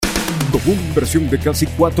Con una inversión de casi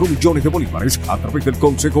 4 millones de bolívares a través del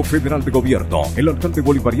Consejo Federal de Gobierno, el alcalde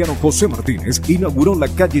bolivariano José Martínez inauguró la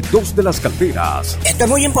calle 2 de las Calderas. Esto es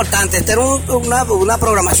muy importante, esta era una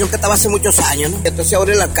programación que estaba hace muchos años, ¿no? Entonces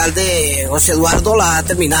ahora el alcalde José Eduardo la ha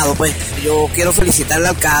terminado, pues. Yo quiero felicitar al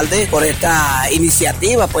alcalde por esta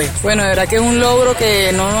iniciativa, pues. Bueno, de verdad que es un logro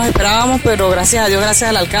que no nos esperábamos, pero gracias a Dios, gracias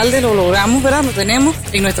al alcalde lo logramos, ¿verdad? Lo tenemos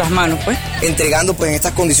en nuestras manos, pues. Entregando pues en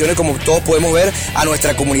estas condiciones, como todos podemos ver, a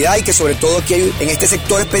nuestra comunidad, y que sobre todo aquí en este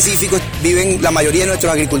sector específico viven la mayoría de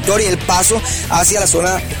nuestros agricultores, y el paso hacia la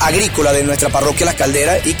zona agrícola de nuestra parroquia Las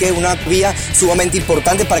Calderas, y que es una vía sumamente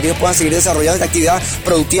importante para que ellos puedan seguir desarrollando esta actividad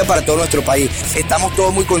productiva para todo nuestro país. Estamos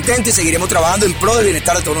todos muy contentos y seguiremos trabajando en pro del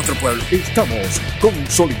bienestar de todo nuestro pueblo. Estamos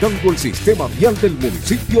consolidando el sistema vial del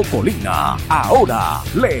municipio Colina. Ahora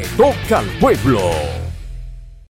le toca al pueblo.